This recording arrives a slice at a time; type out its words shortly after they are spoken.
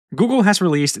Google has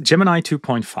released Gemini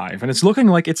 2.5, and it's looking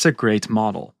like it's a great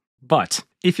model. But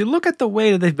if you look at the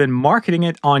way that they've been marketing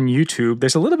it on YouTube,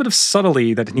 there's a little bit of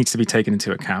subtlety that needs to be taken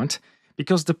into account,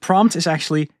 because the prompt is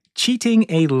actually cheating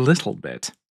a little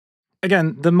bit.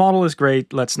 Again, the model is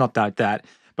great, let's not doubt that,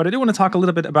 but I do want to talk a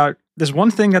little bit about this one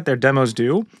thing that their demos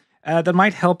do that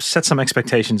might help set some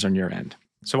expectations on your end.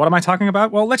 So what am I talking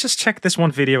about? Well, let's just check this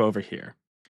one video over here.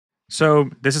 So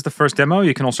this is the first demo.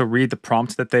 You can also read the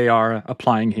prompt that they are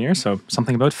applying here. So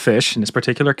something about fish in this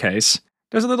particular case.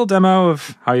 There's a little demo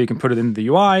of how you can put it in the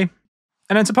UI.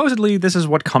 And then supposedly this is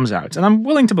what comes out. And I'm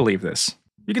willing to believe this.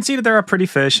 You can see that there are pretty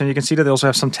fish, and you can see that they also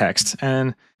have some text.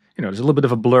 And, there's a little bit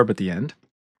of a blurb at the end.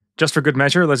 Just for good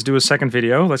measure, let's do a second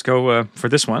video. Let's go for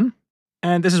this one.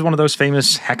 And this is one of those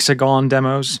famous hexagon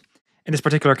demos. In this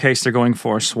particular case, they're going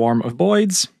for a swarm of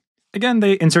boids. Again,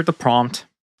 they insert the prompt.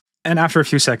 And after a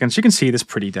few seconds, you can see this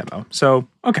pretty demo. So,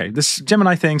 okay, this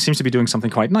Gemini thing seems to be doing something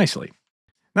quite nicely.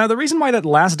 Now, the reason why that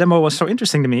last demo was so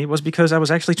interesting to me was because I was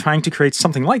actually trying to create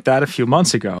something like that a few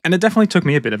months ago, and it definitely took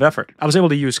me a bit of effort. I was able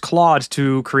to use Claude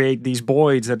to create these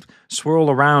boids that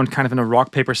swirl around kind of in a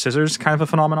rock, paper, scissors kind of a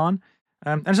phenomenon.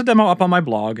 There's a demo up on my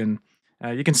blog, and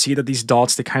you can see that these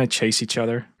dots, they kind of chase each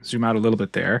other. Zoom out a little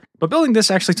bit there. But building this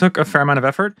actually took a fair amount of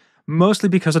effort, mostly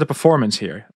because of the performance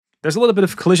here. There's a little bit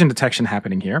of collision detection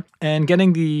happening here, and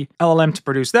getting the LLM to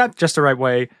produce that just the right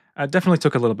way definitely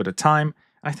took a little bit of time.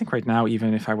 I think right now,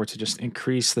 even if I were to just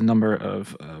increase the number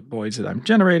of boids that I'm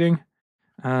generating,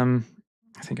 I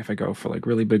think if I go for like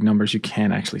really big numbers, you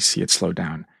can actually see it slow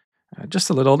down. Just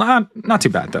a little, not too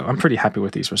bad though. I'm pretty happy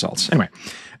with these results. Anyway,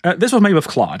 this was made with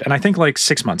Claude, and I think like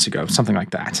 6 months ago, something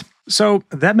like that. So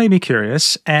that made me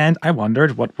curious, and I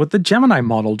wondered what would the Gemini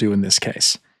model do in this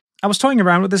case? I was toying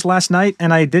around with this last night,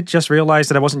 and I did just realize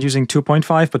that I wasn't using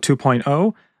 2.5, but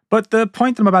 2.0, but the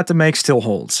point that I'm about to make still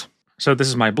holds. So this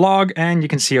is my blog, and you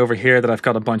can see over here that I've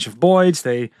got a bunch of boids.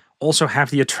 They also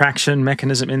have the attraction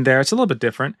mechanism in there. It's a little bit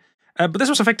different, but this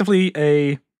was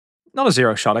effectively not a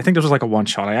zero shot. I think this was like a one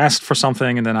shot. I asked for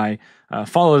something, and then I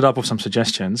followed it up with some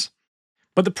suggestions.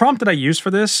 But the prompt that I used for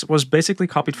this was basically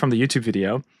copied from the YouTube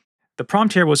video. The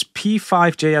prompt here was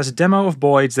P5JS demo of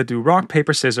boids that do rock,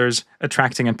 paper, scissors,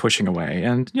 attracting and pushing away.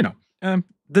 And,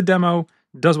 the demo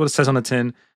does what it says on the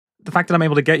tin. The fact that I'm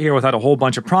able to get here without a whole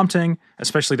bunch of prompting,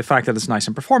 especially the fact that it's nice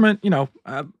and performant,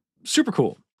 super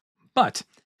cool. But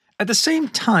at the same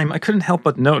time, I couldn't help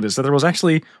but notice that there was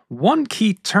actually one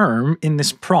key term in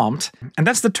this prompt, and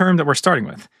that's the term that we're starting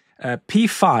with,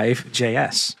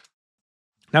 P5JS.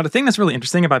 Now, the thing that's really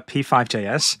interesting about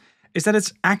P5JS is that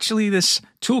it's actually this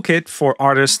toolkit for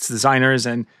artists, designers,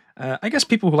 and I guess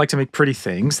people who like to make pretty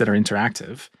things that are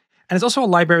interactive. And it's also a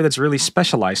library that's really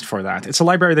specialized for that. It's a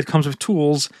library that comes with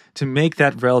tools to make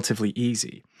that relatively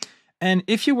easy. And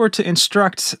if you were to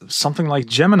instruct something like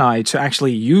Gemini to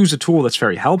actually use a tool that's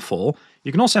very helpful,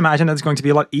 you can also imagine that it's going to be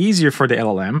a lot easier for the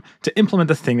LLM to implement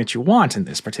the thing that you want in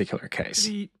this particular case.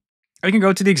 I can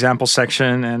go to the example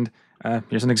section, and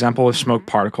here's an example of smoke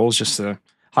particles, just to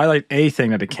highlight a thing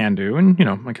that it can do. And,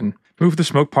 I can move the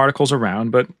smoke particles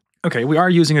around, but okay, we are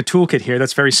using a toolkit here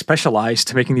that's very specialized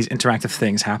to making these interactive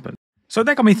things happen. So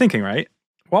that got me thinking, right?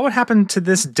 What would happen to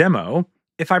this demo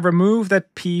if I remove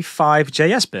that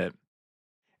P5JS bit?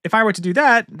 If I were to do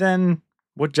that, then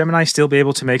would Gemini still be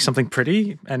able to make something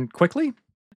pretty and quickly?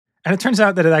 And it turns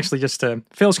out that it actually just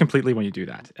fails completely when you do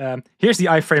that. Here's the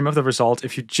iframe of the result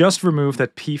if you just remove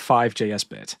that P5JS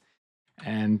bit.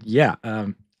 And yeah,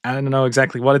 I don't know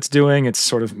exactly what it's doing. It's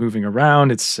sort of moving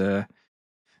around. It's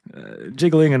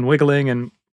jiggling and wiggling.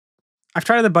 And I've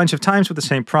tried it a bunch of times with the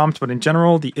same prompt, but in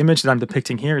general, the image that I'm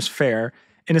depicting here is fair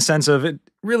in a sense of it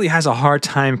really has a hard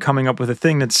time coming up with a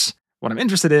thing that's what I'm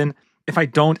interested in if I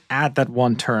don't add that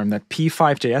one term. That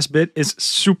P5JS bit is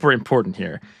super important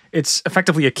here. It's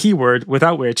effectively a keyword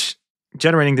without which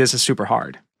generating this is super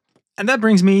hard. And that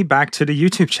brings me back to the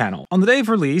YouTube channel. On the day of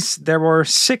release, there were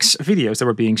 6 videos that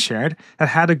were being shared that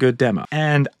had a good demo.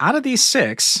 And out of these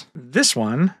 6, this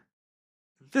one,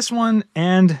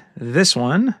 and this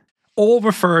one all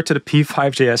refer to the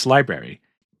P5JS library.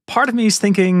 Part of me is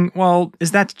thinking, well,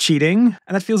 is that cheating?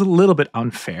 And that feels a little bit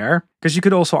unfair, because you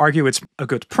could also argue it's a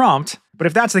good prompt. But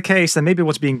if that's the case, then maybe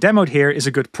what's being demoed here is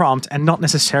a good prompt and not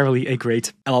necessarily a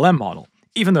great LLM model.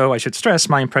 Even though I should stress,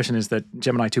 my impression is that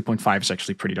Gemini 2.5 is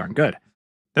actually pretty darn good.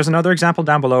 There's another example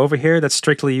down below over here that's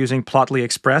strictly using Plotly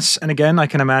Express. And again, I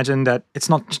can imagine that it's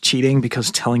not cheating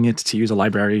because telling it to use a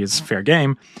library is fair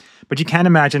game. But you can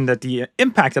imagine that the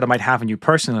impact that it might have on you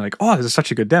personally, like, oh, this is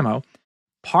such a good demo,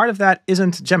 part of that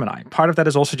isn't Gemini. Part of that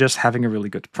is also just having a really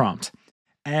good prompt.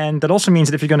 And that also means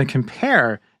that if you're going to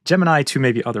compare Gemini to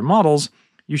maybe other models,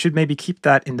 you should maybe keep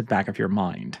that in the back of your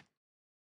mind.